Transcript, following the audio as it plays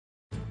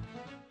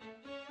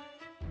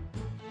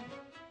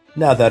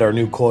Now that our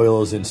new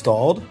coil is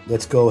installed,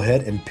 let's go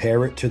ahead and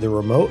pair it to the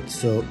remote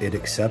so it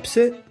accepts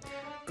it.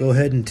 Go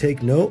ahead and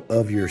take note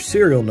of your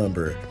serial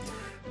number.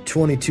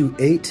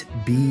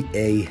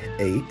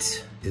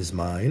 228BA8 is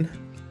mine.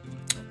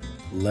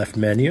 Left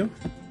menu.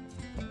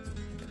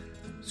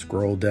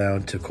 Scroll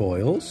down to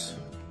coils.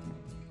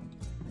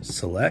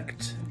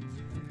 Select.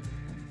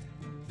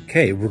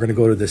 Okay, we're going to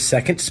go to the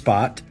second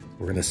spot.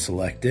 We're going to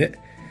select it.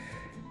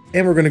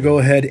 And we're going to go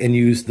ahead and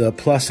use the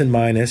plus and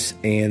minus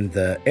and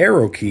the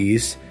arrow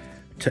keys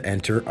to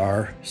enter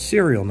our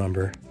serial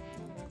number.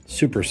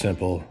 Super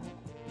simple.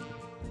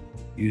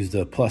 Use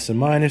the plus and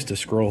minus to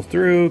scroll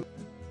through.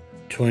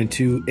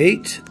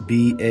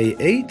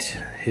 228BA8,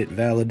 hit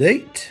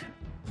validate.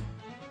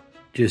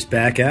 Just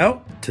back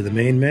out to the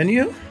main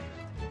menu.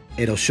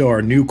 It'll show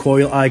our new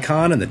coil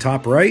icon in the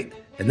top right.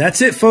 And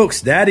that's it, folks.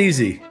 That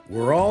easy.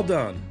 We're all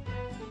done.